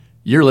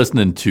You're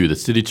listening to the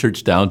City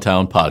Church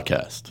Downtown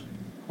podcast.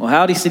 Well,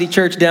 howdy, City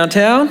Church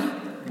Downtown.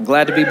 I'm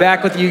glad to be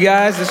back with you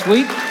guys this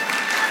week.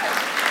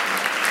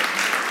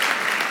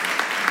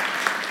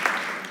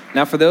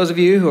 Now, for those of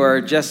you who are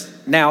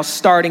just now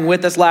starting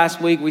with us, last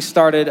week we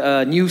started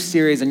a new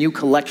series, a new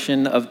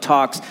collection of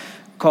talks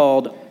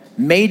called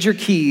Major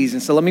Keys.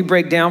 And so let me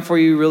break down for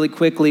you really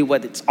quickly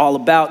what it's all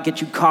about, get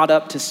you caught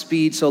up to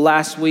speed. So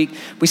last week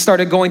we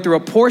started going through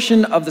a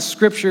portion of the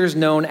scriptures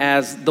known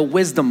as the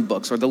wisdom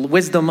books or the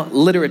wisdom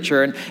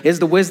literature. And in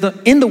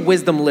the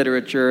wisdom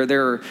literature,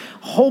 there are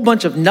a whole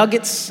bunch of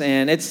nuggets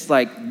and it's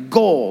like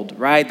gold,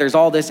 right? There's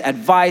all this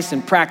advice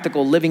and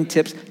practical living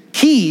tips,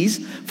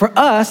 keys for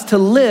us to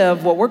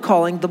live what we're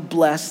calling the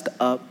blessed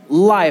up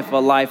life, a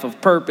life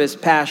of purpose,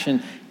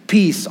 passion,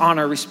 peace,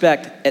 honor,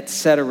 respect,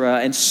 etc.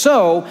 And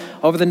so,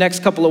 over the next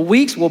couple of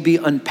weeks, we'll be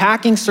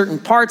unpacking certain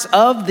parts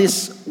of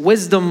this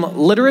wisdom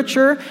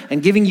literature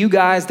and giving you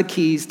guys the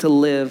keys to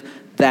live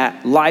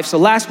that life. So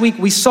last week,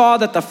 we saw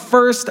that the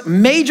first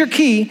major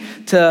key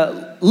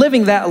to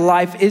living that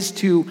life is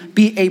to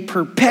be a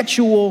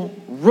perpetual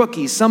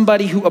rookie,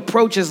 somebody who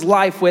approaches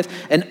life with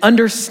an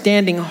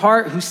understanding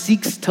heart, who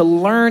seeks to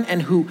learn,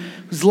 and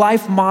whose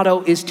life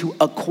motto is to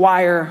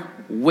acquire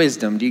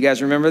wisdom. Do you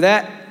guys remember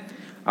that?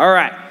 All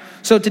right.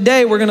 So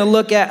today we're going to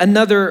look at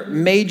another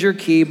major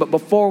key, but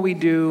before we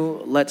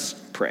do, let's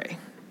pray.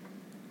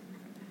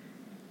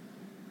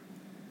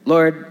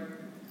 Lord,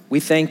 we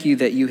thank you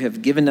that you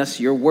have given us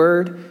your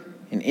word,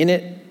 and in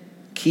it,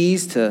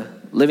 keys to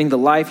living the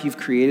life you've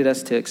created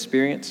us to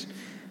experience.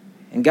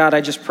 And God,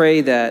 I just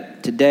pray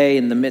that today,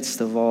 in the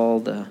midst of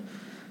all the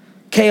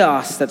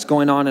chaos that's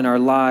going on in our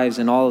lives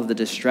and all of the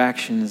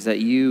distractions, that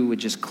you would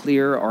just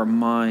clear our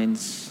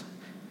minds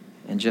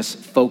and just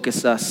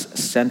focus us,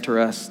 center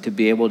us to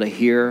be able to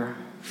hear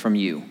from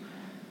you.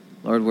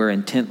 Lord, we're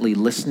intently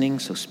listening,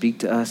 so speak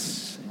to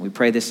us. We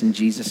pray this in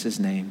Jesus'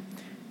 name.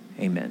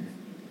 Amen.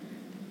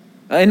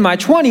 In my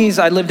 20s,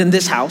 I lived in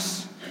this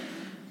house,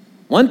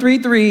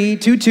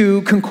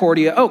 13322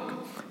 Concordia Oak.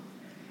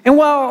 And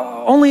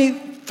while only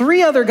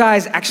 3 other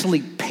guys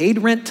actually paid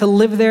rent to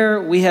live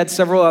there, we had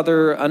several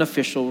other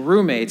unofficial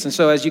roommates. And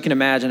so as you can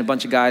imagine, a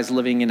bunch of guys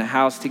living in a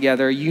house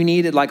together, you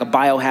needed like a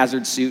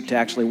biohazard suit to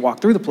actually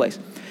walk through the place.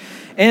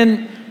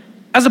 And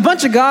as a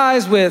bunch of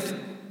guys with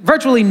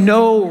virtually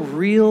no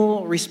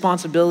real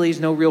responsibilities,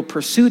 no real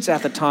pursuits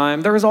at the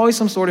time, there was always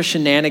some sort of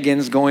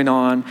shenanigans going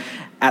on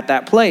at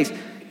that place.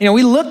 You know,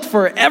 we looked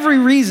for every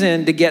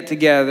reason to get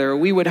together.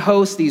 We would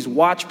host these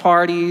watch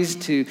parties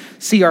to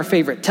see our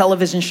favorite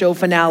television show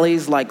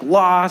finales like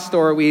Lost,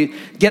 or we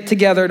get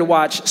together to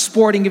watch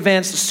sporting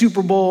events, the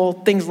Super Bowl,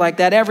 things like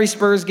that, every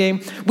Spurs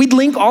game. We'd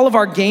link all of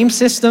our game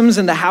systems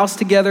in the house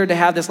together to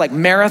have this like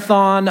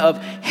marathon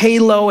of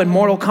Halo and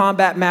Mortal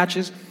Kombat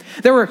matches.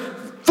 There were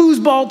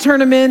foosball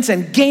tournaments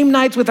and game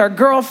nights with our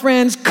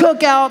girlfriends,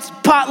 cookouts,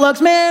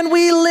 potlucks. Man,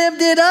 we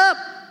lived it up.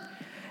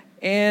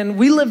 And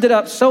we lived it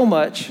up so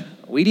much,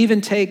 we'd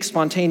even take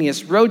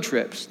spontaneous road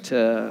trips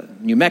to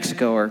New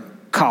Mexico or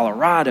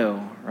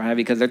Colorado, right?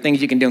 Because there are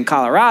things you can do in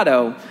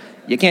Colorado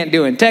you can't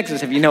do in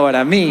Texas, if you know what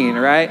I mean,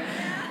 right?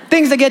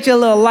 Things that get you a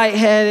little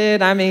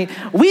lightheaded. I mean,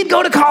 we'd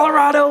go to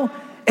Colorado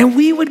and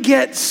we would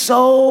get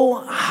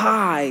so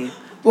high,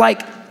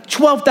 like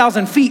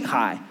 12,000 feet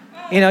high.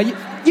 You know,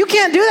 you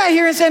can't do that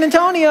here in San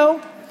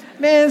Antonio.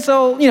 Man,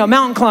 so, you know,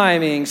 mountain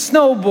climbing,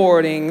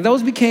 snowboarding,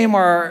 those became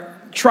our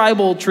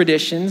tribal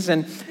traditions.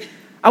 And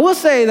I will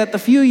say that the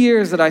few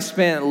years that I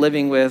spent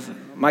living with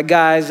my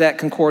guys at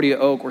Concordia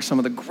Oak were some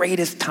of the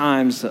greatest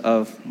times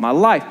of my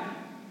life.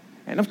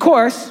 And of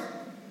course,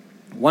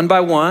 one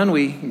by one,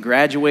 we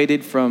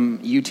graduated from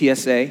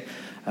UTSA.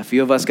 A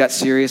few of us got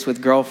serious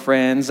with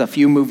girlfriends. A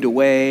few moved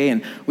away,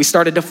 and we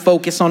started to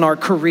focus on our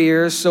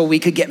careers so we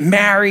could get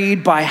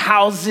married, buy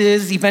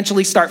houses,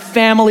 eventually start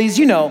families,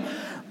 you know,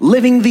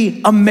 living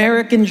the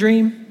American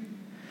dream.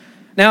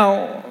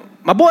 Now,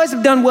 my boys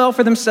have done well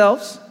for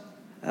themselves.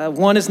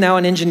 One is now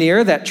an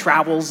engineer that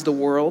travels the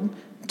world.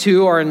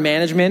 2 are in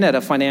management at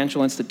a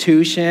financial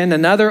institution.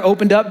 Another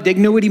opened up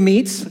Dignity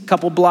Meats a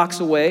couple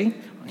blocks away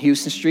on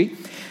Houston Street.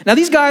 Now,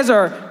 these guys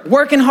are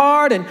working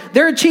hard and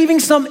they're achieving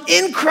some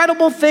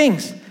incredible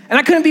things. And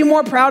I couldn't be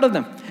more proud of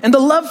them. And the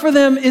love for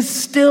them is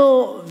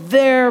still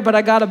there, but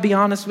I gotta be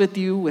honest with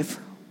you, with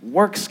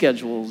work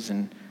schedules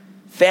and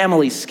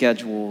family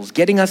schedules,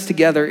 getting us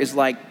together is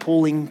like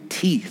pulling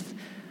teeth.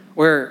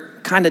 We're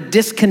kind of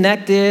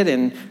disconnected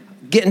and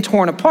getting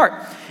torn apart.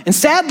 And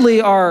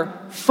sadly, our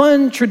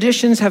fun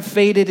traditions have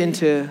faded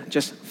into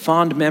just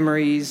fond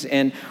memories,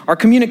 and our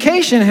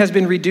communication has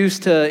been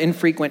reduced to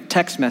infrequent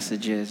text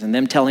messages and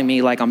them telling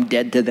me like I'm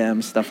dead to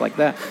them, stuff like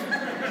that.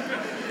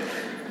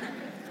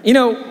 You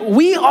know,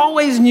 we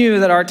always knew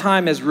that our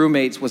time as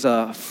roommates was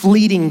a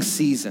fleeting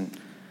season.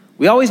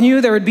 We always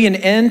knew there would be an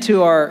end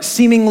to our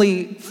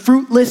seemingly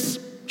fruitless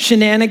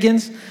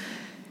shenanigans.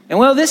 And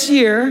well, this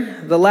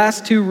year, the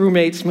last 2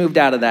 roommates moved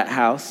out of that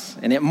house,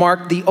 and it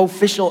marked the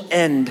official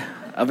end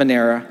of an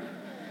era.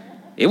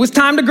 It was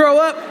time to grow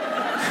up.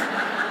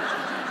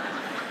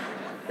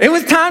 It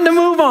was time to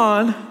move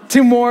on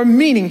to more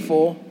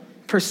meaningful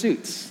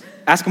pursuits.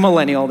 Ask a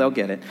millennial, they'll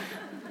get it.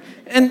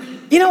 And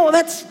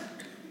that's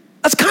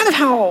kind of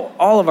how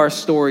all of our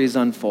stories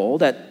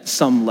unfold at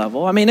some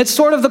level. I mean, it's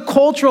sort of the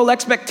cultural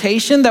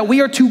expectation that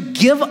we are to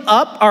give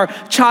up our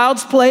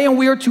child's play and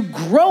we are to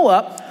grow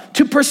up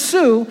to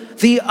pursue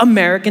the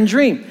American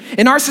dream.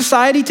 In our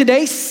society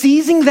today,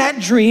 seizing that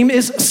dream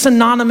is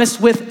synonymous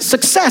with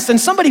success. And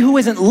somebody who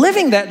isn't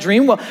living that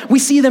dream, well, we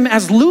see them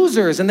as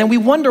losers, and then we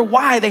wonder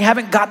why they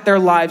haven't got their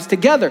lives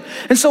together.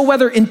 And so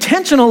whether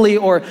intentionally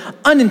or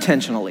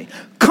unintentionally,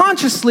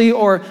 consciously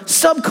or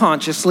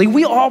subconsciously,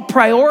 we all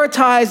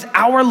prioritize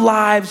our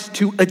lives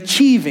to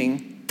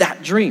achieving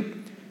that dream.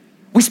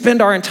 We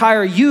spend our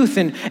entire youth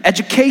in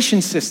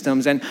education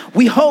systems, and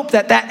we hope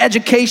that that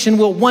education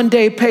will one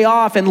day pay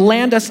off and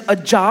land us a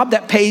job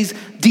that pays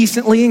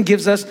decently and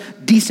gives us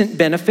decent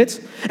benefits.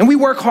 And we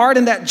work hard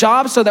in that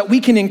job so that we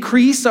can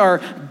increase our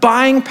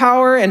buying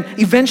power and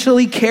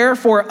eventually care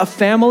for a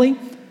family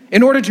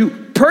in order to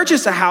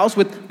purchase a house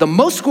with the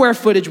most square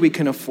footage we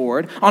can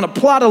afford on a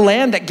plot of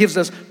land that gives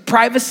us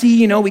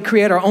privacy. We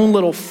create our own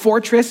little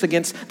fortress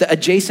against the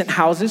adjacent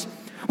houses.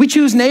 We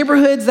choose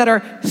neighborhoods that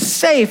are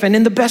safe and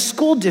in the best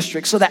school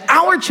districts so that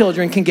our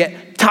children can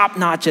get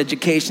top-notch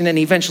education and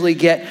eventually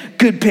get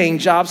good-paying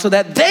jobs so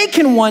that they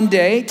can one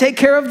day take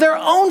care of their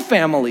own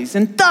families,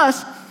 and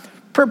thus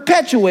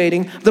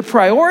perpetuating the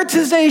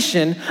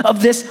prioritization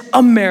of this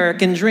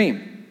American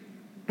dream.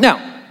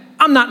 Now,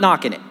 I'm not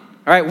knocking it.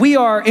 All right, we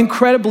are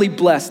incredibly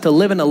blessed to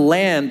live in a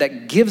land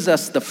that gives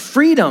us the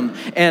freedom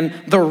and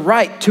the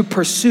right to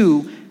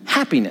pursue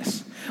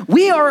happiness.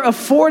 We are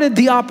afforded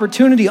the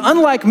opportunity,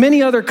 unlike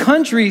many other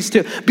countries,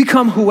 to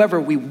become whoever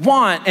we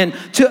want and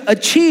to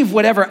achieve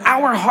whatever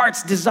our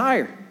hearts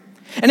desire.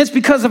 And it's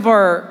because of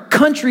our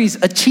country's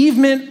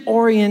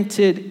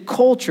achievement-oriented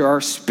culture,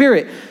 our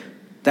spirit,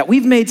 that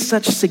we've made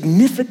such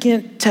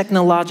significant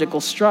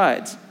technological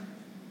strides.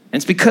 And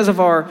it's because of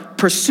our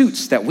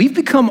pursuits that we've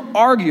become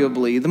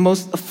arguably the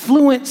most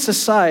affluent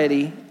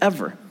society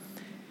ever.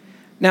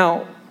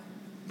 Now,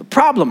 the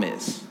problem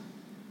is,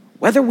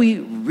 whether we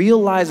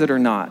realize it or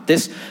not,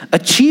 this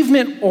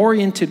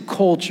achievement-oriented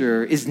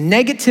culture is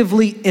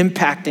negatively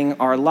impacting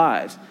our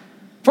lives.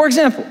 For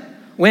example,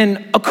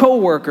 when a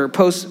coworker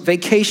posts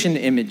vacation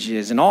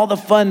images and all the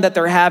fun that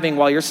they're having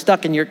while you're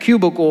stuck in your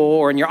cubicle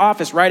or in your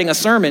office writing a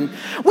sermon,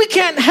 we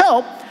can't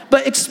help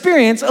but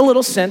experience a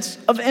little sense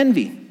of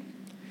envy.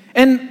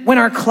 And when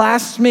our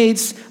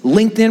classmates'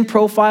 LinkedIn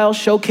profile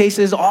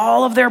showcases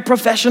all of their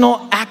professional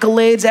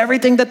accolades,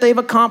 everything that they've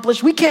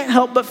accomplished, we can't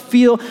help but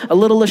feel a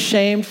little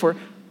ashamed for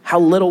how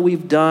little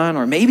we've done,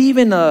 or maybe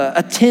even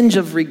a tinge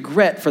of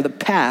regret for the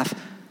path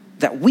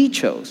that we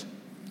chose.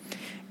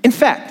 In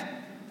fact,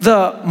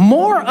 the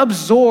more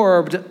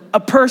absorbed a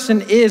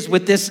person is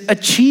with this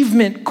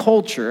achievement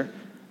culture,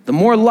 the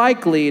more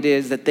likely it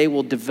is that they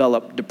will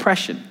develop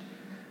depression.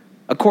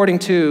 According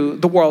to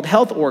the World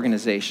Health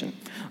Organization,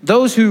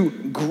 those who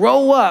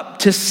grow up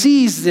to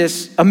seize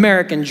this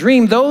American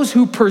dream, those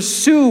who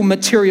pursue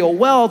material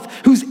wealth,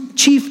 whose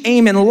chief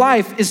aim in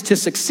life is to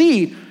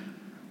succeed,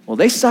 well,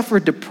 they suffer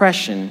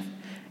depression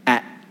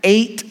at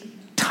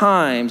 8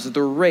 times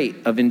the rate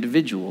of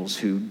individuals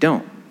who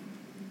don't.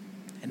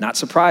 And not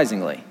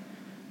surprisingly,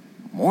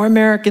 more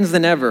Americans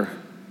than ever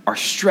are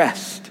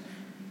stressed,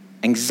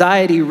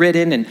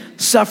 anxiety-ridden, and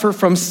suffer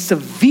from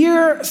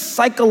severe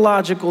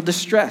psychological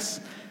distress.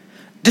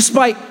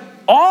 Despite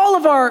all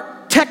of our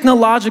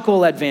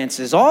technological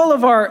advances, all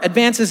of our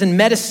advances in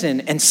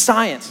medicine and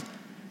science,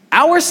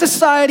 our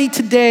society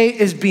today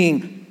is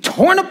being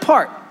torn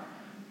apart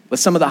with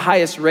some of the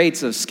highest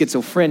rates of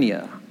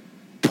schizophrenia,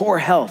 poor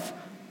health,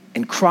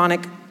 and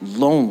chronic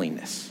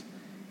loneliness.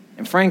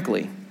 And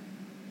frankly,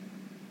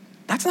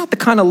 that's not the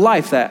kind of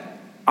life that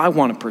I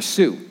want to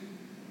pursue.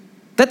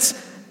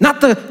 That's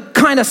not the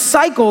kind of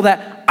cycle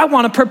that I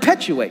want to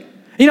perpetuate.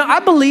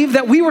 I believe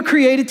that we were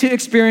created to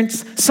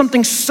experience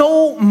something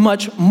so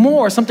much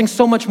more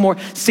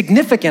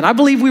significant. I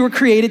believe we were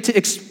created to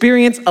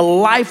experience a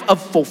life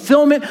of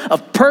fulfillment,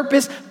 of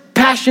purpose,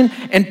 passion,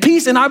 and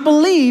peace. And I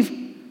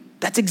believe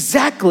that's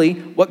exactly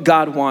what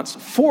God wants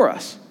for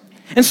us.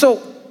 And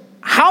so,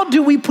 how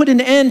do we put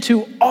an end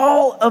to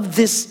all of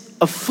this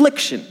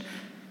affliction?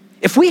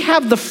 If we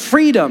have the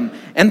freedom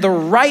and the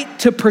right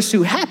to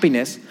pursue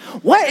happiness,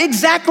 what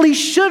exactly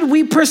should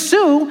we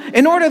pursue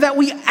in order that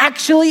we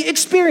actually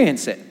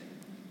experience it?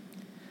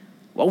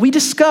 Well, we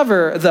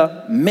discover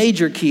the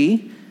major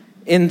key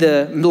in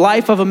the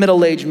life of a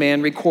middle-aged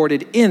man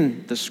recorded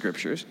in the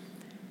scriptures.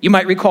 You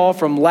might recall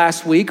from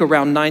last week,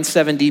 around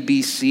 970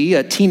 BC,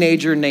 a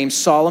teenager named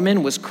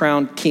Solomon was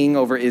crowned king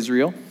over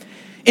Israel.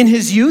 In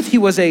his youth, he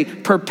was a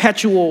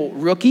perpetual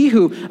rookie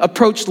who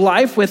approached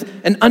life with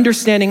an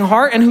understanding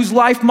heart and whose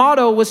life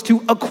motto was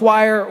to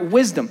acquire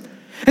wisdom.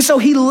 And so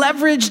he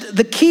leveraged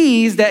the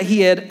keys that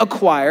he had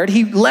acquired.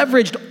 He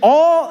leveraged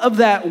all of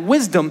that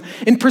wisdom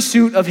in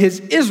pursuit of his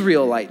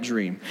Israelite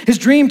dream, his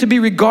dream to be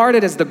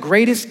regarded as the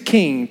greatest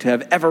king to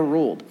have ever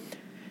ruled.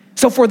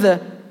 So for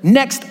the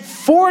next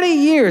 40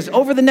 years,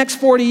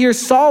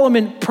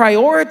 Solomon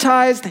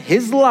prioritized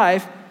his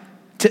life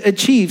to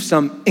achieve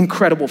some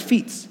incredible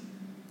feats.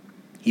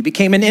 He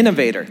became an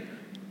innovator.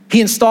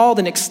 He installed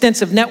an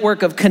extensive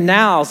network of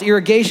canals,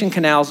 irrigation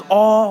canals,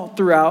 all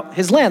throughout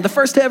his land, the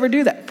first to ever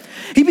do that.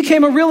 He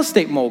became a real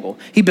estate mogul.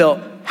 He built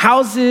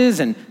houses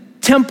and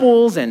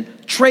temples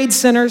and trade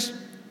centers.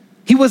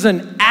 He was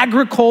an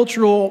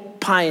agricultural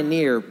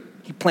pioneer.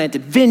 He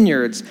planted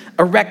vineyards,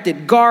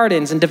 erected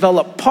gardens, and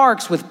developed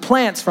parks with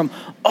plants from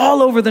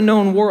all over the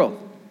known world.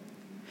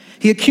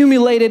 He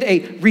accumulated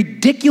a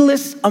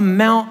ridiculous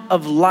amount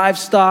of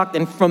livestock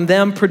and from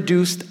them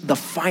produced the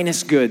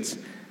finest goods.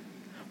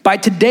 By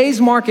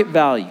today's market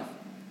value,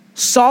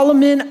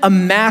 Solomon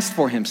amassed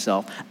for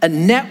himself a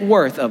net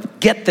worth of,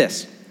 get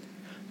this,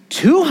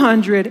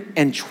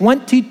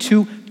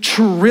 $222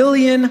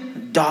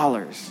 trillion.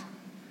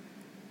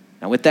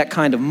 Now, with that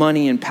kind of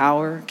money and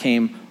power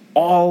came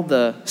all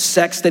the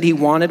sex that he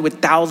wanted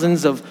with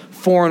thousands of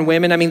foreign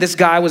women. I mean, this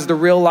guy was the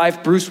real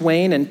life Bruce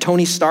Wayne and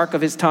Tony Stark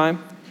of his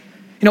time.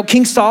 You know,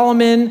 King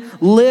Solomon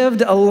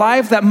lived a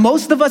life that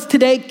most of us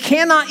today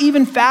cannot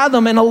even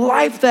fathom, and a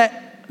life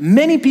that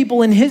many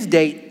people in his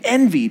day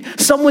envied.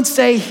 Some would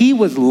say he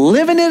was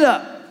living it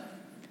up.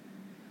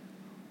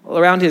 Well,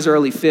 around his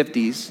early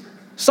 50s,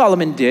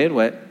 Solomon did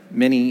what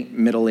many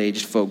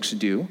middle-aged folks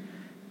do.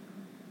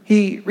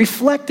 He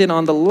reflected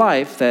on the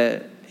life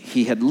that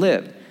he had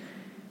lived.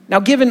 Now,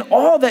 given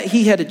all that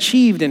he had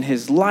achieved in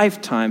his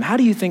lifetime, how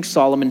do you think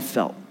Solomon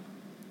felt?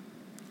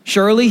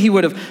 Surely he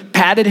would have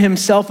patted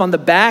himself on the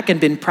back and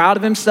been proud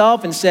of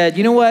himself and said,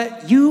 you know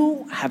what?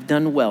 You have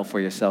done well for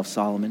yourself,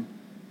 Solomon,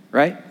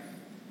 right?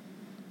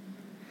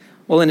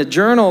 Well, in a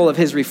journal of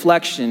his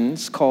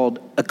reflections called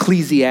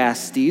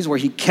Ecclesiastes, where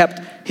he kept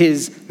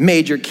his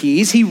major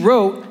keys, he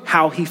wrote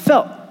how he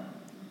felt.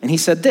 And he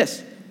said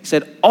this. He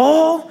said,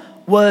 all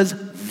was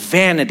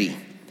vanity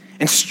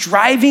and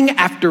striving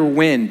after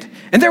wind,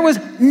 and there was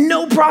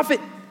no profit.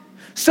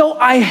 So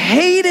I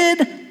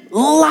hated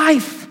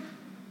life.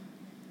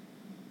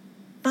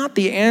 Not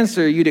the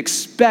answer you'd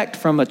expect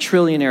from a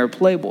trillionaire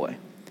playboy.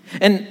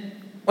 And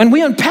when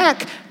we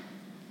unpack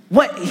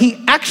what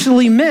he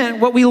actually meant,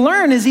 what we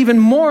learn is even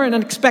more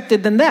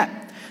unexpected than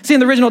that. See, in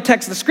the original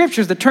text of the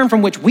scriptures, the term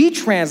from which we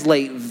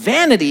translate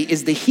vanity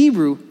is the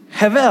Hebrew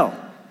hevel.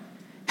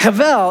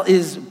 Hevel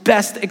is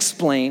best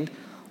explained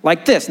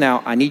like this.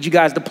 Now, I need you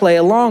guys to play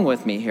along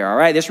with me here, all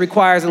right? This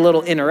requires a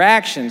little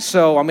interaction,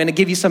 so I'm gonna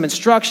give you some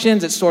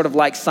instructions. It's sort of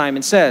like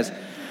Simon Says.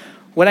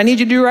 What I need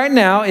you to do right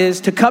now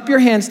is to cup your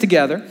hands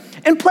together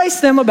and place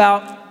them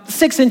about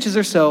 6 inches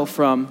or so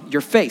from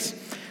your face.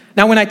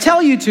 Now, when I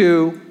tell you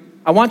to,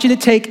 I want you to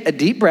take a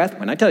deep breath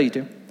when I tell you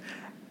to,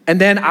 and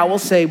then I will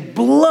say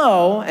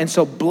blow, and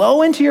so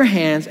blow into your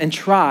hands and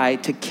try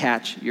to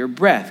catch your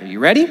breath. Are you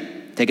ready?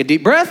 Take a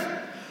deep breath.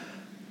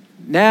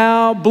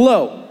 Now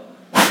blow.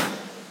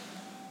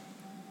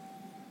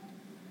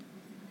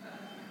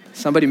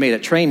 Somebody made a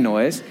train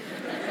noise.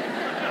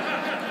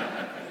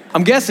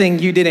 I'm guessing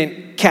you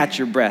didn't catch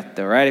your breath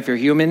though, right? If you're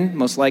human,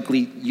 most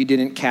likely you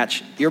didn't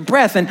catch your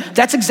breath. And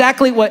that's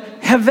exactly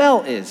what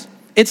hevel is.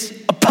 It's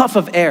a puff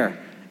of air.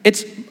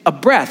 It's a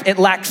breath. It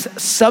lacks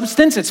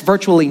substance. It's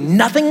virtually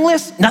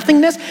nothingness.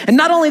 And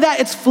not only that,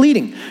 it's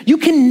fleeting. You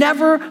can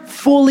never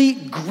fully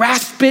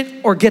grasp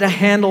it or get a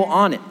handle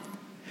on it.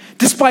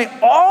 Despite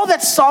all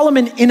that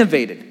Solomon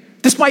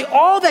innovated, despite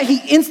all that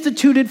he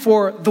instituted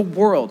for the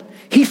world,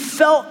 he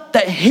felt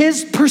that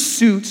his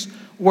pursuits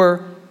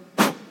were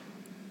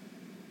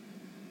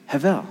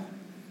hevel.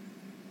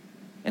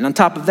 And on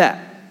top of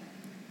that,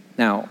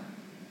 now,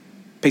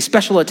 pay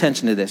special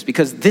attention to this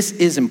because this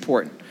is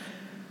important.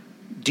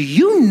 Do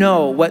you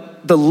know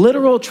what the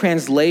literal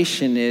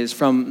translation is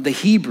from the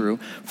Hebrew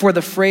for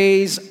the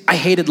phrase, I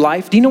hated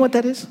life? Do you know what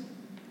that is?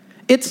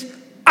 It's,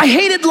 I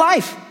hated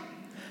life.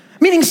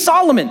 Meaning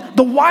Solomon,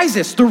 the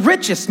wisest, the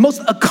richest,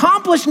 most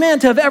accomplished man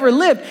to have ever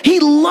lived, he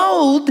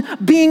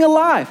loathed being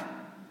alive.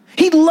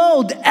 He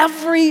loathed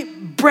every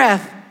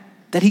breath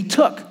that he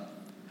took.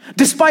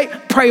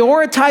 Despite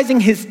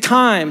prioritizing his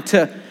time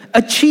to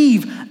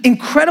achieve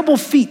incredible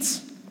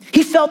feats,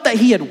 he felt that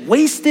he had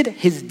wasted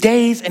his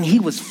days and he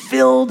was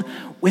filled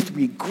with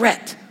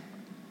regret.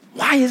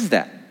 Why is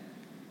that?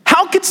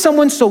 How could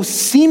someone so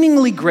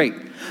seemingly great,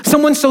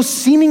 someone so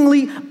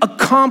seemingly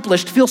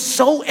accomplished feel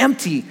so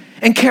empty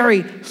and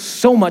carry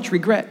so much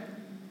regret?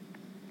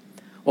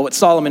 Well, what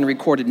Solomon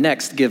recorded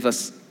next gives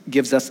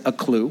us a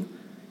clue.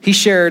 He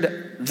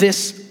shared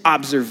this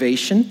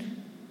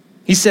observation.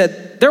 He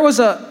said, there was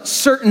a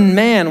certain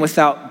man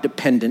without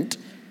dependent,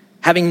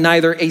 having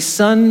neither a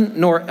son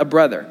nor a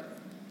brother.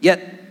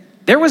 Yet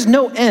there was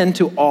no end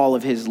to all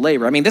of his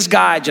labor. I mean, this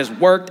guy just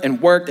worked and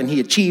worked and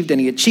he achieved.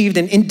 And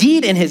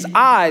indeed, in his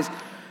eyes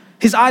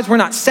were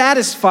not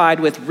satisfied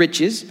with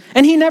riches.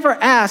 And he never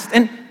asked,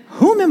 and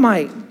whom am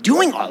I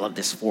doing all of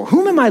this for?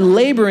 Whom am I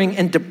laboring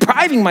and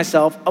depriving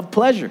myself of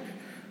pleasure?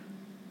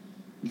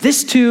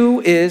 This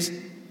too is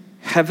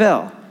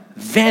hevel,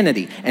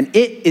 vanity, and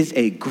it is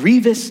a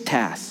grievous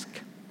task.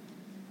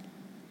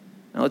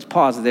 Now let's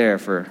pause there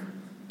for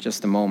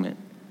just a moment.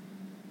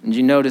 And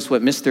you notice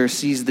what Mr.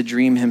 Sees the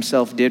Dream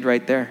himself did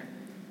right there?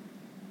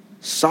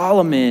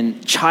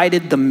 Solomon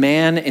chided the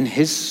man in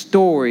his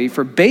story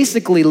for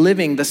basically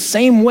living the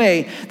same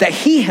way that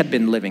he had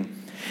been living.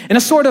 In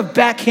a sort of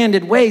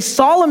backhanded way,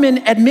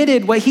 Solomon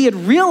admitted what he had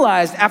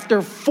realized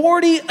after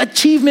 40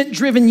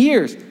 achievement-driven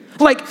years.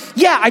 Like,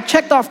 yeah, I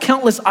checked off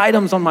countless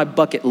items on my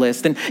bucket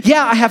list, and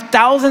yeah, I have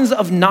thousands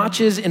of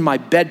notches in my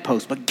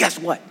bedpost, but guess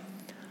what?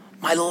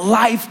 My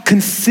life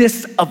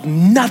consists of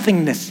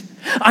nothingness.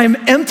 I am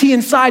empty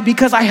inside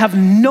because I have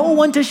no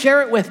one to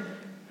share it with.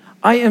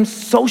 I am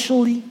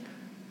socially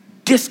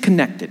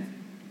disconnected.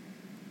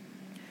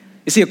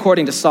 You see,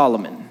 according to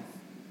Solomon,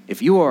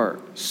 if you are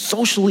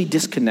socially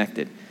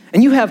disconnected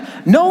and you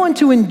have no one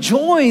to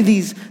enjoy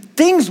these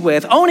things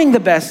with, owning the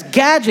best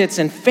gadgets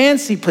and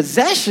fancy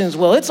possessions,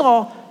 well, it's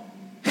all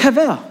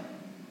hevel.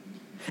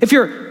 If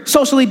you're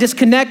socially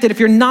disconnected, if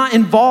you're not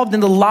involved in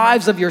the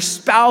lives of your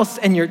spouse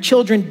and your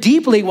children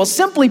deeply, well,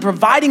 simply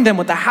providing them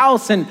with a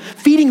house and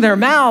feeding their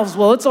mouths,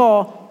 well, it's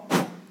all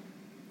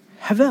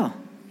hevel.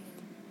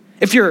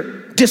 If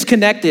you're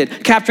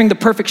disconnected, capturing the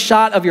perfect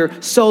shot of your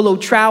solo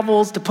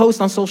travels to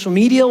post on social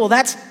media, well,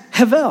 that's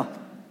hevel.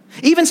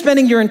 Even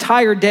spending your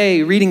entire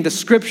day reading the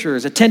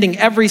scriptures, attending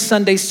every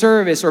Sunday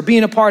service, or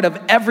being a part of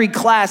every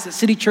class that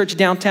City Church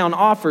Downtown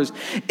offers,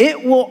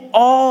 it will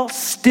all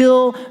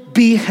still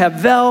be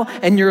hevel,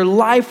 and your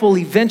life will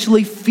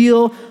eventually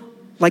feel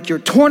like you're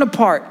torn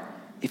apart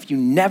if you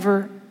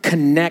never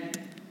connect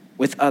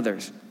with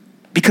others.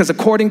 Because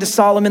according to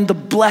Solomon, the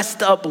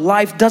blessed up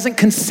life doesn't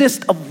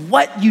consist of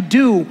what you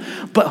do,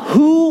 but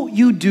who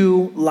you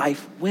do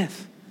life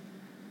with.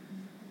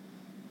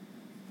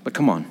 But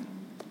come on.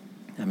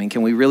 I mean,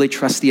 can we really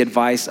trust the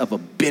advice of a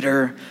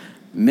bitter,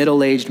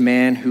 middle-aged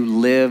man who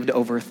lived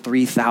over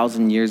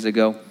 3,000 years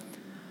ago?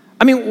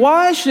 I mean,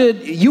 why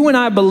should you and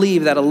I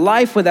believe that a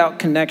life without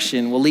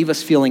connection will leave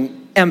us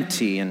feeling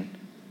empty and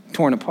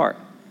torn apart?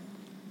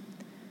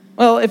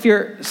 Well, if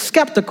you're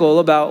skeptical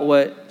about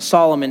what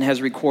Solomon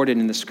has recorded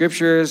in the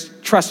scriptures,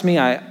 trust me,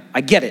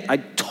 I get it. I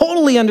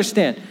totally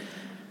understand.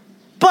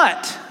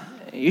 But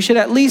you should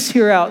at least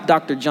hear out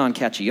Dr. John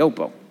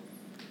Cacioppo.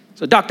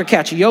 So Dr.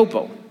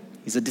 Cacioppo,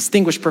 he's a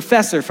distinguished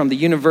professor from the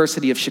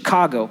University of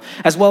Chicago,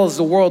 as well as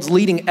the world's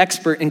leading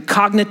expert in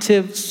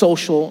cognitive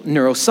social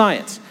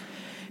neuroscience.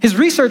 His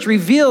research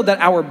revealed that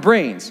our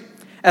brains,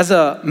 as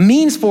a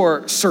means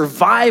for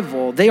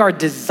survival, they are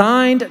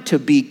designed to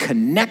be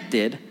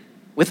connected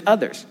with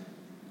others.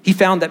 He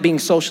found that being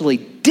socially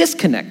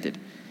disconnected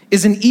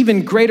is an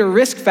even greater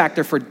risk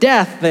factor for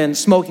death than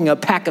smoking a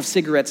pack of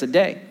cigarettes a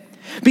day.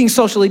 Being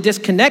socially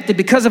disconnected,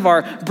 because of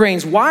our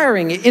brain's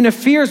wiring, it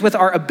interferes with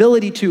our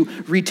ability to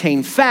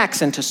retain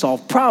facts and to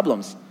solve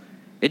problems.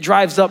 It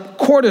drives up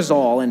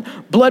cortisol and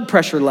blood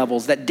pressure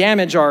levels that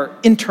damage our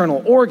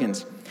internal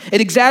organs. It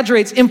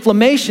exaggerates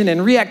inflammation and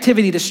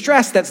reactivity to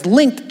stress that's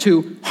linked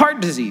to heart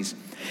disease.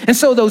 And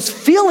so those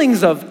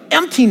feelings of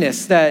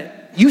emptiness that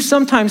you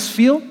sometimes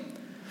feel,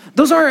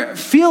 those aren't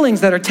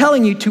feelings that are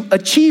telling you to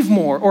achieve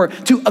more or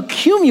to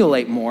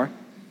accumulate more.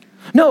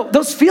 No,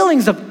 those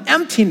feelings of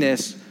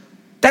emptiness,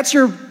 that's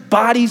your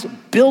body's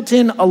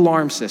built-in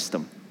alarm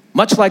system.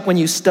 Much like when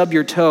you stub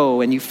your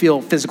toe and you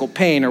feel physical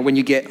pain or when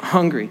you get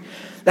hungry.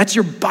 That's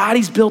your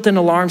body's built-in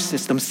alarm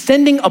system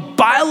sending a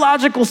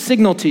biological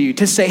signal to you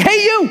to say,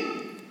 hey,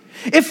 you,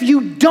 if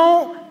you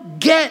don't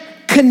get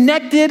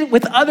connected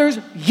with others,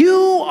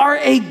 you are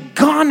a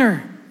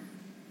goner.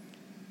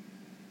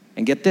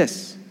 And get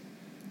this,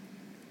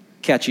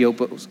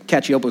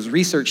 Cacioppo's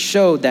research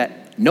showed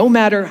that no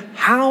matter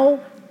how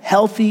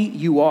healthy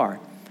you are,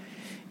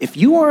 if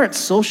you aren't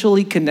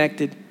socially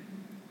connected,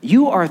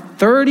 you are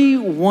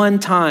 31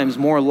 times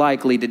more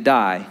likely to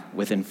die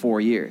within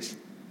 4 years.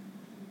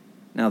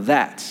 Now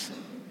that's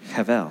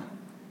hevel.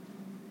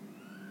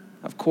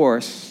 Of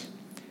course,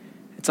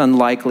 it's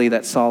unlikely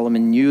that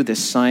Solomon knew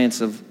this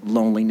science of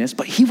loneliness,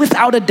 but he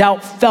without a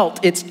doubt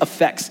felt its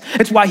effects.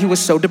 It's why he was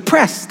so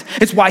depressed.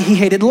 It's why he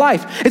hated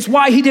life. It's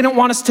why he didn't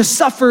want us to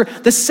suffer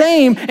the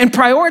same and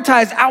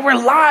prioritize our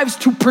lives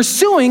to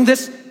pursuing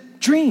this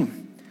dream.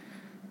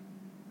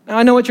 Now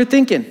I know what you're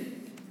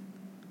thinking.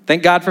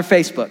 Thank God for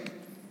Facebook.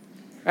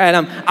 All right,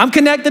 I'm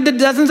connected to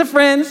dozens of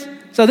friends,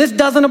 so this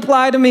doesn't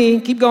apply to me.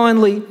 Keep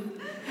going, Lee.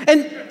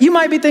 And you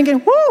might be thinking,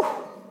 whoo,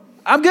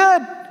 I'm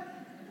good.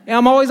 Yeah,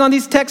 I'm always on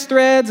these text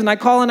threads, and I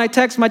call and I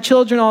text my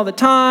children all the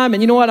time.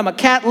 And you know what? I'm a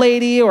cat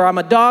lady, or I'm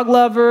a dog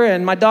lover,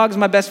 and my dog's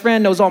my best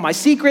friend, knows all my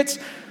secrets.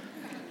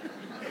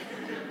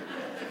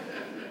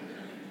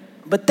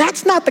 But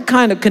that's not the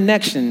kind of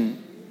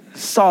connection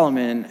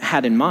Solomon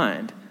had in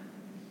mind.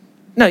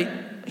 No,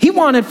 he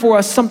wanted for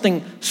us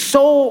something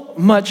so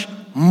much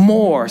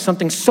more,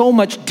 something so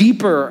much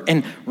deeper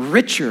and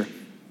richer.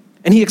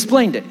 And he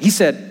explained it. He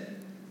said,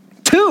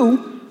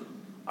 2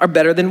 are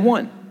better than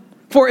 1.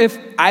 For if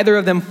either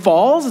of them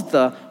falls,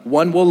 the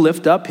one will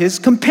lift up his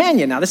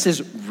companion. Now this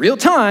is real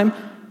time,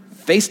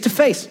 face to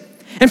face.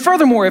 And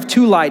furthermore, if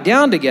 2 lie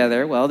down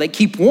together, well, they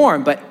keep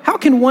warm. But how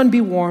can one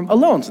be warm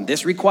alone? So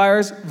this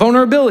requires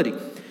vulnerability.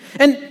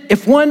 And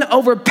if one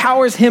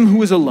overpowers him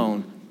who is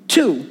alone,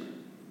 two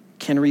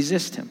can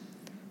resist him.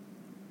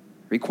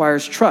 It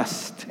requires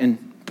trust and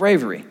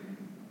bravery.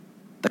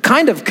 The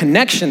kind of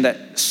connection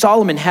that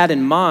Solomon had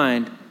in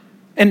mind,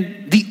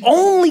 and the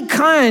only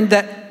kind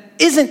that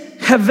isn't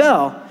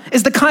Hevel,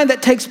 is the kind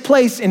that takes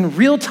place in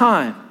real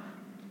time,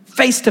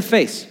 face to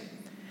face.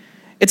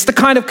 It's the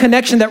kind of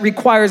connection that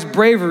requires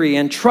bravery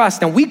and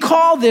trust, and we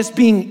call this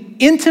being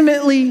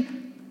intimately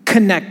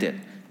connected,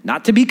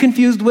 not to be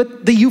confused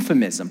with the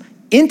euphemism,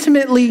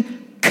 intimately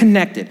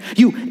connected.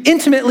 You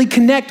intimately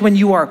connect when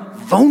you are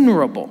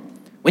vulnerable,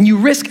 when you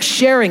risk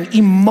sharing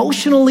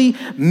emotionally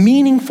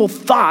meaningful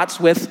thoughts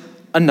with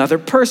another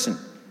person.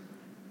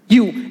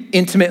 You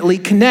intimately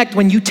connect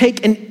when you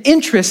take an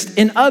interest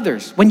in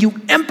others, when you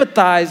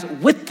empathize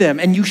with them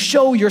and you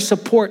show your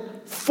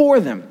support for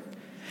them.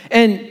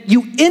 And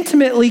you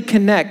intimately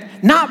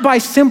connect not by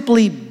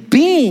simply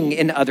being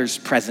in others'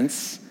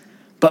 presence,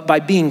 but by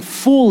being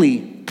fully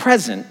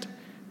present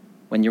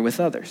when you're with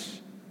others.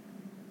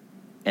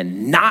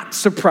 And not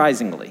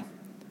surprisingly,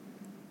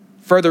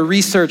 further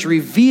research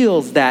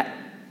reveals that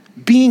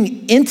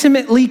being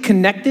intimately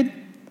connected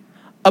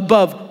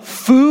above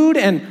food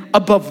and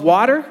above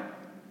water,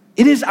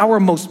 it is our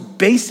most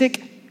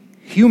basic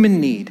human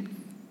need.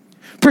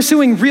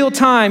 Pursuing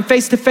real-time,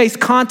 face-to-face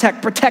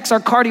contact protects our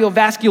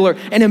cardiovascular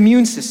and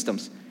immune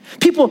systems.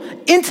 People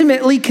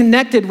intimately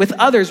connected with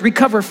others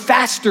recover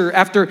faster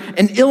after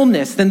an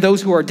illness than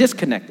those who are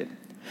disconnected.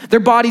 Their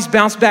bodies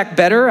bounce back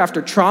better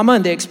after trauma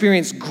and they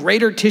experience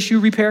greater tissue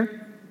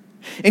repair.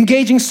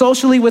 Engaging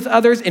socially with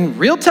others in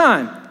real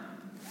time,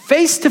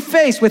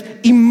 face-to-face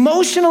with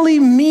emotionally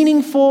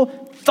meaningful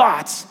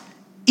thoughts,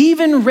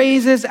 even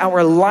raises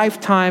our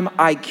lifetime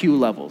IQ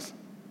levels.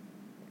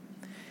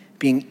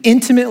 Being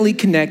intimately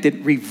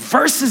connected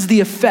reverses the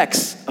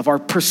effects of our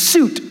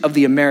pursuit of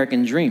the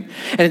American dream.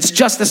 And it's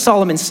just as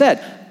Solomon said,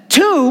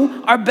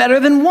 two are better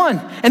than one.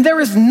 And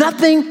there is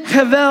nothing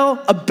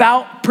Hevel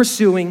about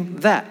pursuing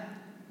that.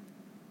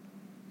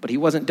 But he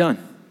wasn't done.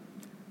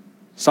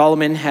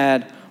 Solomon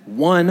had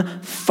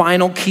one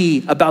final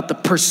key about the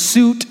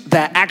pursuit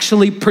that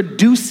actually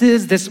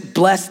produces this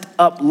blessed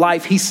up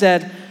life. He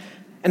said,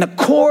 "And a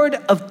cord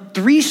of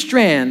 3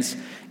 strands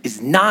is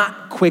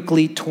not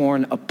quickly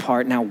torn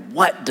apart." Now,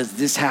 what does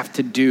this have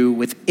to do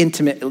with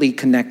intimately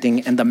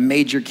connecting and the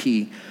major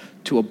key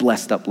to a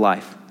blessed up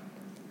life?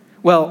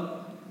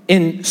 Well,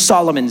 in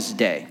Solomon's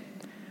day,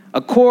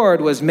 a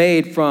cord was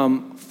made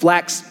from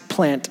flax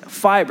plant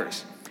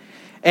fibers.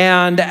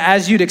 And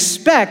as you'd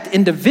expect,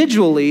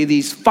 individually,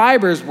 these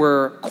fibers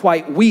were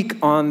quite weak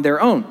on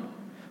their own.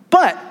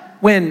 But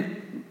when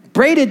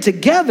braided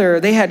together,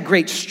 they had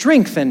great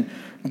strength and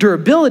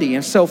durability.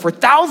 And so for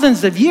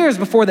thousands of years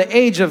before the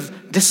age of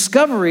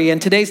discovery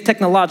and today's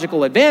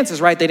technological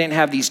advances, right, they didn't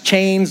have these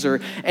chains or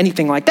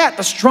anything like that.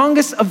 The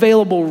strongest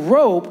available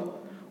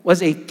rope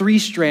was a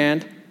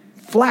 3-strand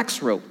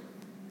flax rope.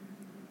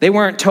 They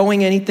weren't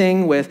towing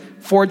anything with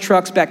Ford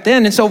trucks back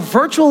then. And so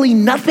virtually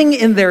nothing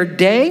in their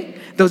day,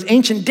 those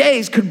ancient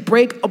days, could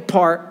break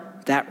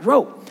apart that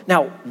rope.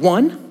 Now,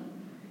 1,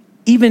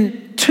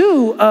 even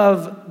 2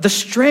 of the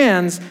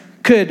strands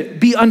could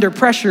be under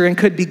pressure and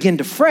could begin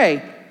to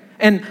fray.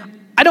 And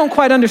I don't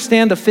quite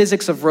understand the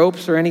physics of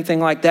ropes or anything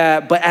like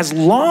that, but as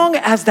long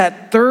as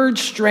that 3rd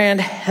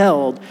strand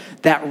held,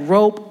 that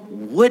rope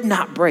would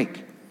not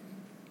break.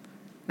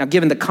 Now,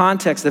 given the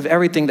context of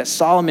everything that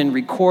Solomon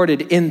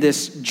recorded in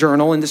this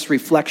journal, in this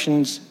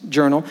reflections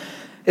journal,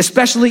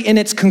 especially in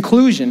its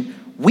conclusion,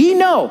 we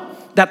know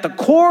that the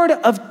cord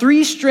of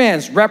 3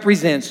 strands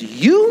represents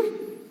you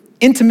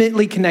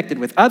intimately connected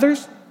with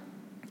others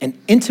and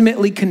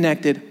intimately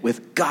connected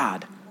with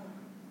God.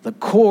 The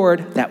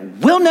cord that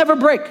will never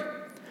break.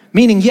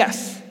 Meaning,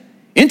 yes,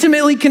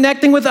 intimately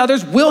connecting with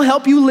others will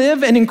help you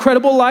live an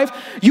incredible life.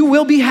 You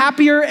will be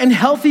happier and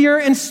healthier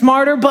and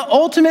smarter, but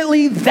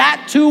ultimately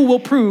that too will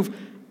prove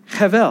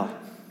Hevel,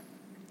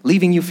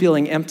 leaving you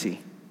feeling empty.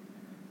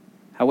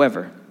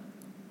 However,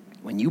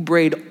 when you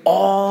braid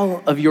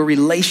all of your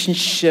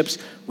relationships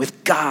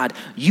with God,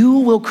 you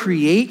will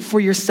create for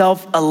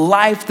yourself a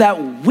life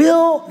that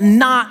will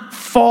not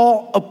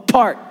fall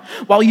apart.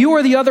 While you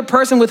or the other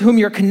person with whom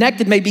you're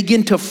connected may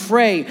begin to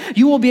fray,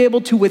 you will be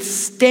able to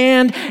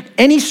withstand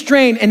any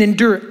strain and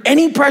endure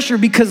any pressure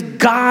because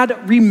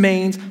God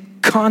remains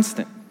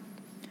constant.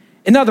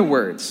 In other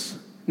words,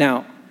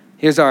 now,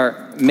 here's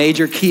our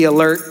major key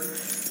alert.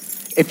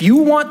 If you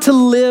want to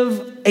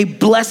live a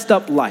blessed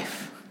up life,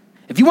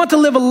 if you want to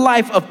live a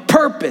life of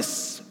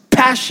purpose,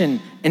 passion,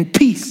 and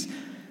peace,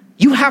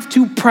 you have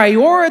to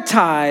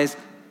prioritize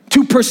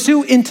to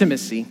pursue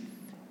intimacy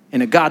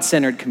in a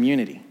God-centered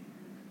community.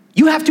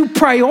 You have to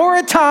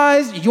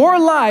prioritize your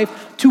life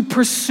to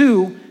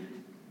pursue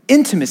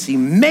intimacy.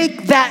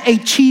 Make that a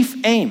chief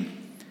aim.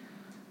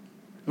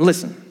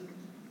 Listen,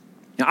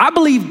 now I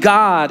believe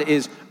God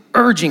is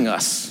urging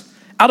us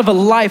out of a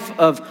life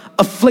of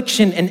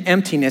affliction and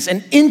emptiness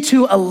and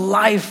into a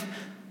life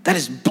that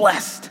is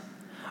blessed.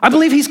 I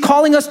believe he's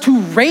calling us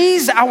to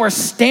raise our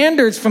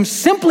standards from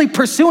simply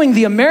pursuing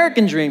the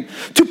American dream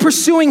to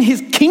pursuing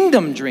his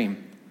kingdom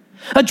dream.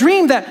 A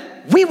dream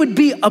that we would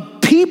be a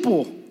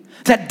people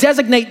that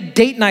designate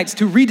date nights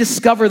to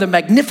rediscover the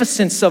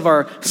magnificence of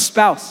our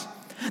spouse.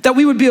 That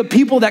we would be a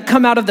people that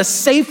come out of the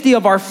safety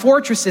of our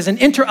fortresses and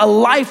enter a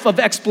life of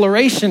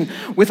exploration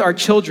with our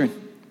children.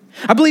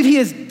 I believe he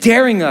is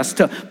daring us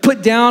to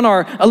put down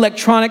our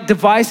electronic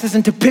devices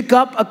and to pick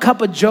up a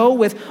cup of joe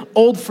with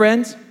old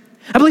friends.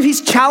 I believe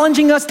he's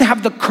challenging us to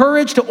have the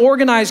courage to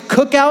organize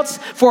cookouts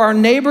for our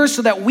neighbors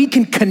so that we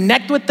can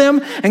connect with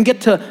them and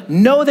get to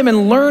know them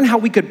and learn how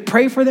we could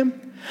pray for them.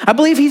 I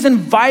believe he's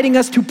inviting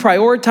us to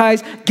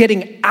prioritize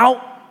getting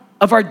out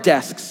of our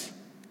desks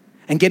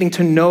and getting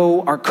to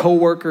know our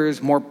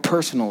coworkers more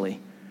personally.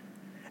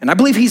 And I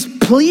believe he's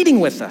pleading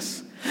with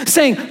us,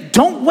 saying,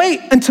 don't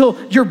wait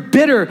until you're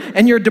bitter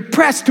and you're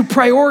depressed to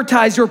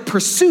prioritize your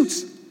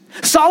pursuits.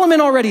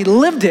 Solomon already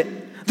lived it.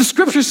 The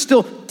scriptures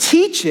still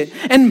teach it,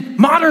 and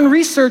modern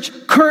research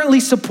currently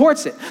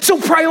supports it. So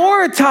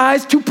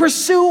prioritize to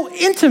pursue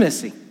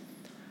intimacy.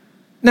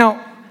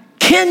 Now,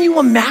 can you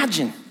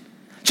imagine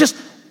just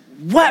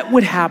what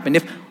would happen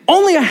if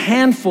only a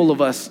handful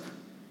of us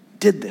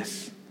did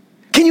this?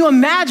 Can you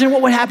imagine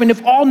what would happen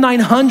if all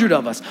 900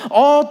 of us,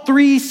 all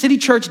 3 City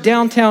Church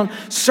downtown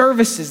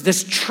services,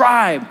 this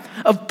tribe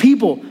of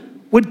people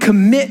would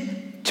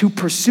commit to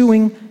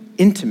pursuing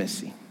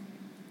intimacy?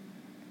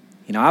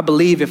 You know, I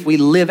believe if we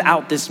live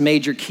out this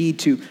major key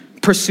to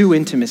pursue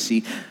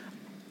intimacy,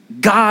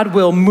 God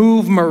will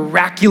move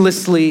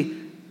miraculously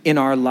in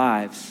our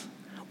lives.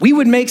 We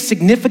would make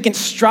significant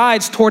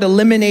strides toward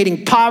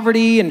eliminating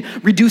poverty and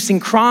reducing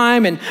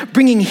crime and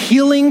bringing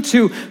healing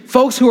to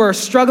folks who are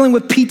struggling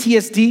with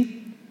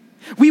PTSD.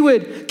 We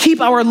would keep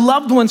our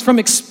loved ones from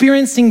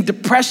experiencing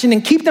depression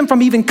and keep them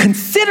from even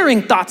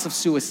considering thoughts of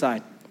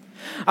suicide.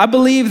 I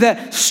believe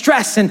that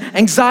stress and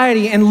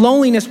anxiety and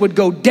loneliness would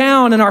go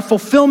down and our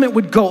fulfillment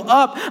would go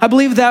up. I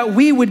believe that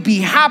we would be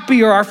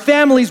happier, our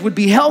families would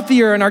be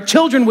healthier, and our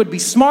children would be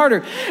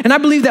smarter. And I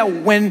believe that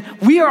when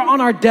we are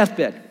on our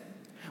deathbed,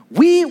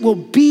 we will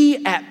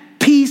be at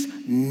peace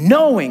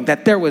knowing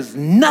that there was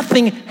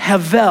nothing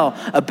Havel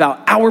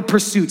about our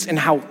pursuits and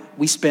how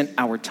we spent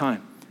our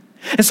time.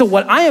 And so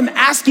what I am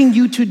asking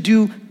you to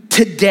do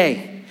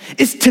today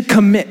is to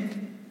commit.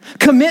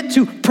 Commit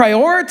to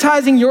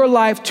prioritizing your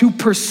life to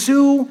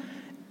pursue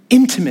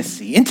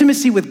intimacy.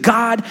 Intimacy with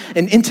God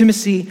and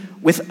intimacy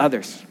with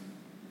others.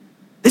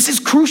 This is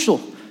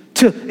crucial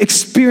to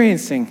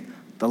experiencing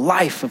the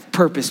life of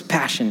purpose,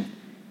 passion,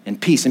 and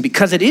peace. And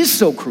because it is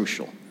so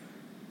crucial,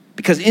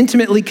 because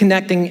intimately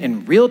connecting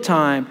in real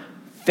time,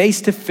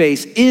 face to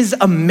face, is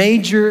a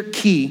major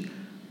key,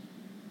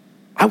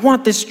 I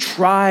want this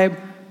tribe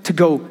to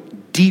go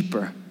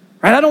deeper,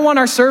 right? I don't want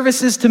our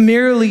services to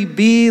merely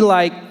be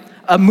like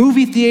a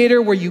movie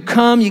theater where you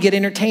come, you get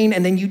entertained,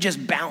 and then you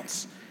just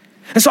bounce.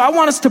 And so I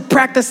want us to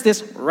practice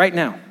this right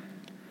now.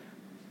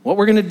 What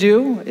we're gonna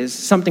do is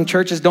something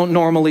churches don't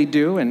normally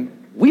do, and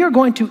we are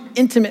going to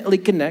intimately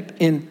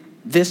connect in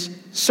this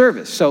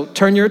service. So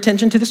turn your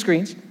attention to the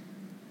screens.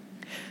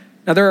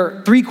 Now there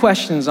are 3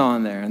 questions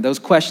on there, and those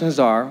questions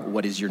are,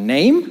 what is your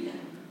name?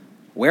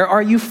 Where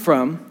are you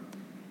from?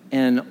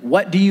 And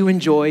what do you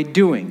enjoy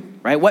doing,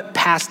 right? What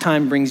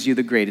pastime brings you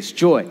the greatest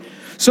joy?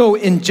 So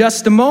in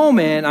just a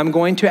moment, I'm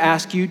going to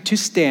ask you to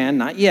stand,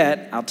 not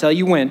yet, I'll tell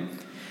you when.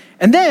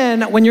 And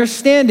then when you're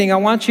standing, I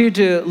want you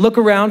to look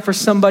around for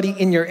somebody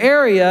in your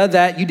area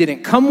that you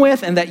didn't come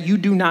with and that you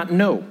do not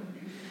know.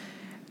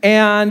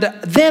 And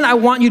then I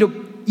want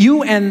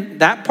you and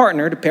that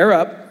partner to pair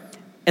up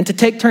and to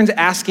take turns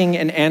asking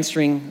and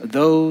answering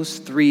those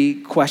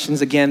 3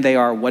 questions. Again, they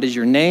are, what is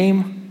your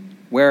name?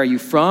 Where are you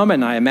from?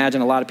 And I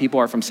imagine a lot of people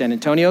are from San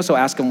Antonio, so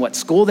ask them what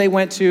school they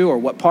went to or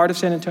what part of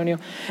San Antonio.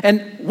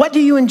 And what do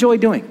you enjoy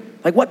doing?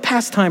 Like, what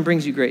pastime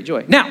brings you great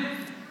joy? Now,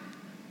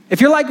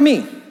 if you're like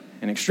me,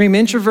 an extreme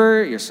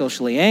introvert, you're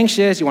socially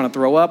anxious, you want to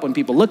throw up when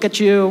people look at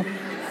you,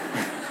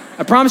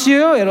 I promise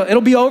you, it'll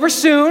be over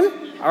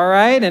soon, all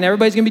right? And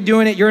everybody's going to be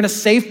doing it. You're in a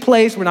safe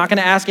place. We're not going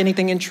to ask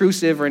anything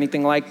intrusive or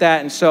anything like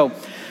that. And so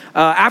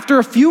after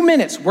a few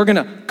minutes, we're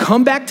going to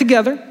come back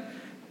together.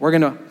 We're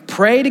going to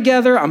pray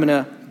together. I'm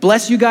going to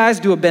bless you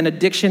guys, do a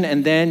benediction,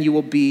 and then you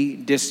will be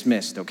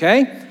dismissed,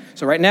 okay?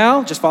 So right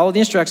now, just follow the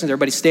instructions.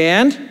 Everybody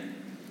stand.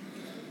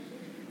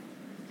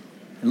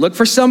 And look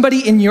for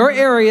somebody in your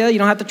area. You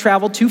don't have to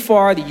travel too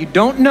far that you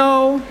don't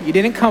know, you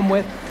didn't come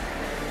with.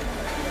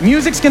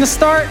 Music's gonna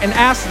start, and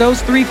ask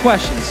those 3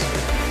 questions.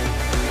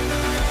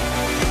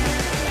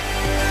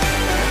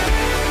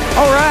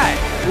 All right,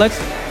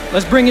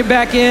 let's bring it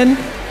back in.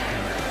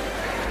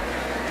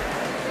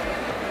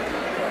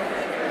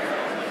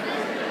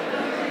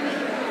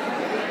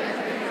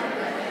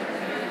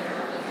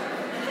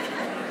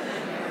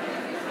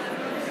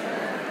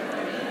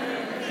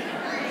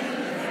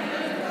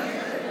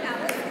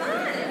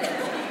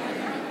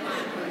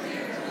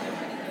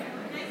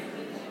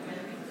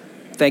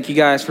 Thank you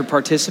guys for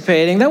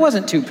participating. That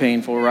wasn't too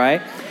painful,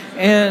 right?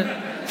 And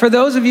for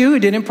those of you who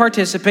didn't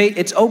participate,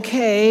 it's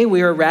okay.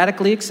 We are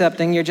radically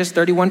accepting. You're just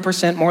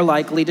 31% more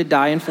likely to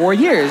die in 4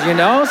 years,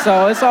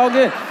 So it's all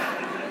good.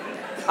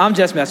 I'm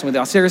just messing with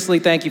y'all. Seriously,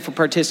 thank you for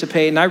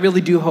participating. I really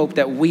do hope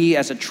that we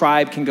as a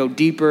tribe can go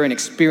deeper and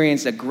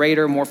experience a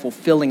greater, more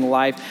fulfilling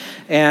life.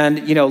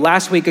 And,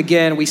 last week,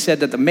 again, we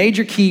said that the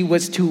major key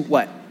was to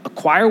what?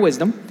 Acquire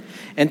wisdom.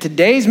 And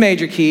today's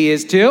major key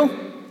is to?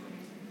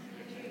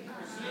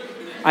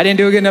 I didn't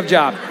do a good enough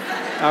job.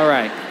 All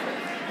right.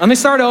 Let me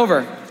start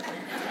over.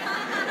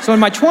 So in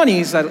my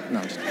 20s,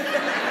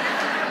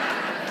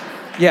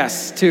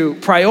 yes, to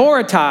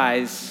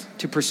prioritize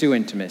to pursue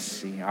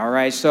intimacy. All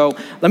right, so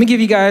let me give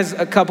you guys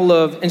a couple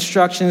of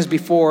instructions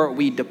before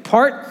we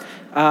depart.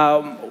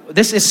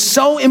 This is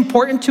so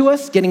important to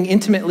us, getting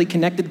intimately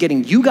connected,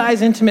 getting you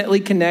guys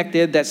intimately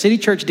connected, that City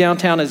Church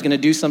Downtown is going to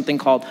do something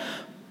called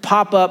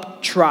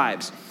pop-up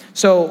tribes.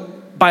 So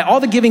by all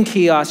the giving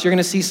kiosks, you're going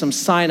to see some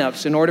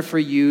signups in order for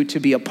you to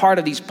be a part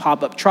of these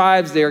pop-up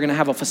tribes. They're going to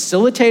have a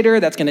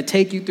facilitator that's going to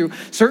take you through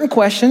certain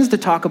questions to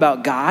talk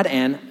about God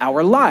and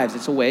our lives.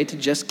 It's a way to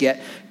just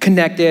get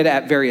connected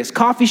at various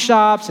coffee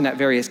shops and at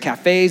various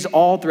cafes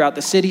all throughout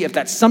the city. If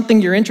that's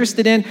something you're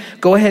interested in,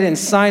 go ahead and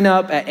sign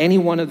up at any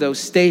one of those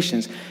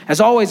stations.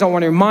 As always, I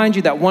want to remind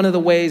you that one of the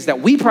ways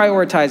that we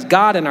prioritize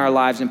God in our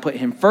lives and put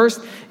him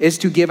first is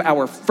to give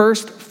our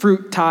first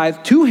fruit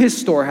tithe to his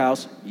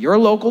storehouse, your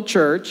local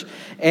church.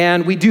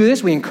 And we do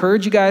this, we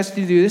encourage you guys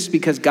to do this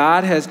because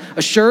God has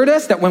assured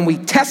us that when we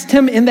test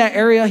him in that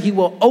area, he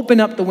will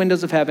open up the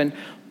windows of heaven,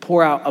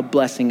 pour out a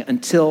blessing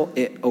until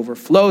it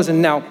overflows.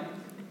 And now,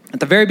 at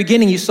the very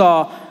beginning, you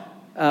saw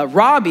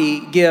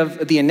Robbie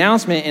give the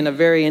announcement in a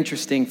very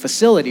interesting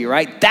facility,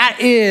 right? That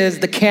is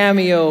the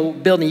Cameo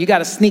building. You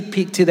got a sneak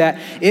peek to that.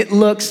 It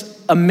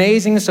looks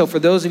amazing. So for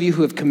those of you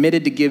who have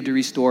committed to give to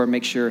Restore,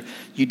 make sure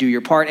you do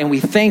your part. And we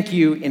thank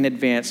you in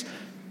advance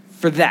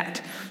for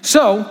that.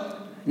 So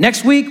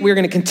next week, we're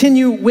going to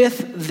continue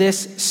with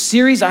this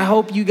series. I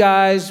hope you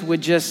guys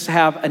would just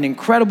have an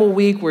incredible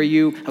week where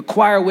you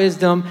acquire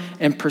wisdom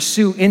and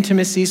pursue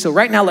intimacy. So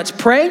right now, let's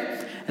pray,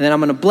 and then I'm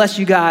going to bless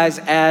you guys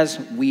as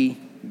we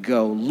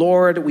go.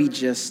 Lord, we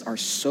just are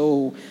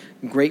so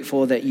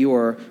grateful that you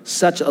are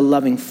such a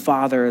loving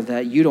Father,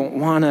 that you don't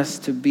want us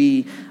to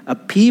be a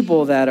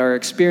people that are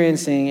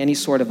experiencing any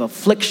sort of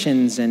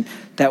afflictions and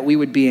that we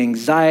would be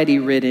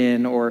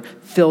anxiety-ridden or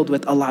filled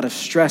with a lot of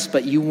stress,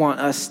 but you want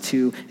us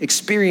to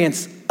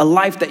experience a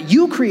life that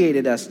you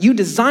created us, you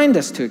designed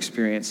us to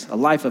experience, a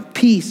life of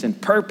peace and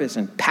purpose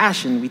and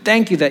passion. We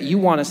thank you that you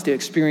want us to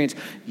experience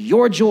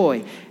your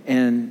joy.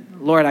 And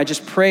Lord, I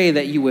just pray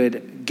that you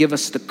would give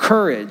us the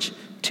courage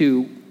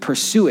to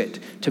pursue it,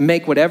 to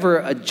make whatever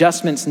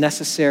adjustments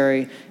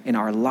necessary in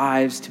our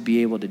lives to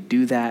be able to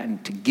do that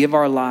and to give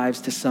our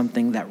lives to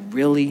something that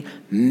really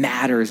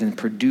matters and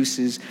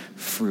produces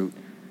fruit.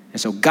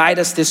 And so guide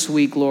us this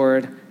week,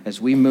 Lord,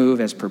 as we move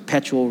as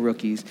perpetual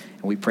rookies.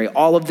 And we pray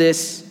all of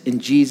this in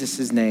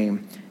Jesus'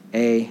 name.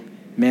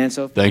 Amen.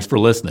 Thanks for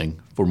listening.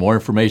 For more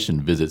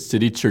information, visit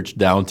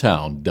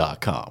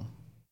citychurchdowntown.com.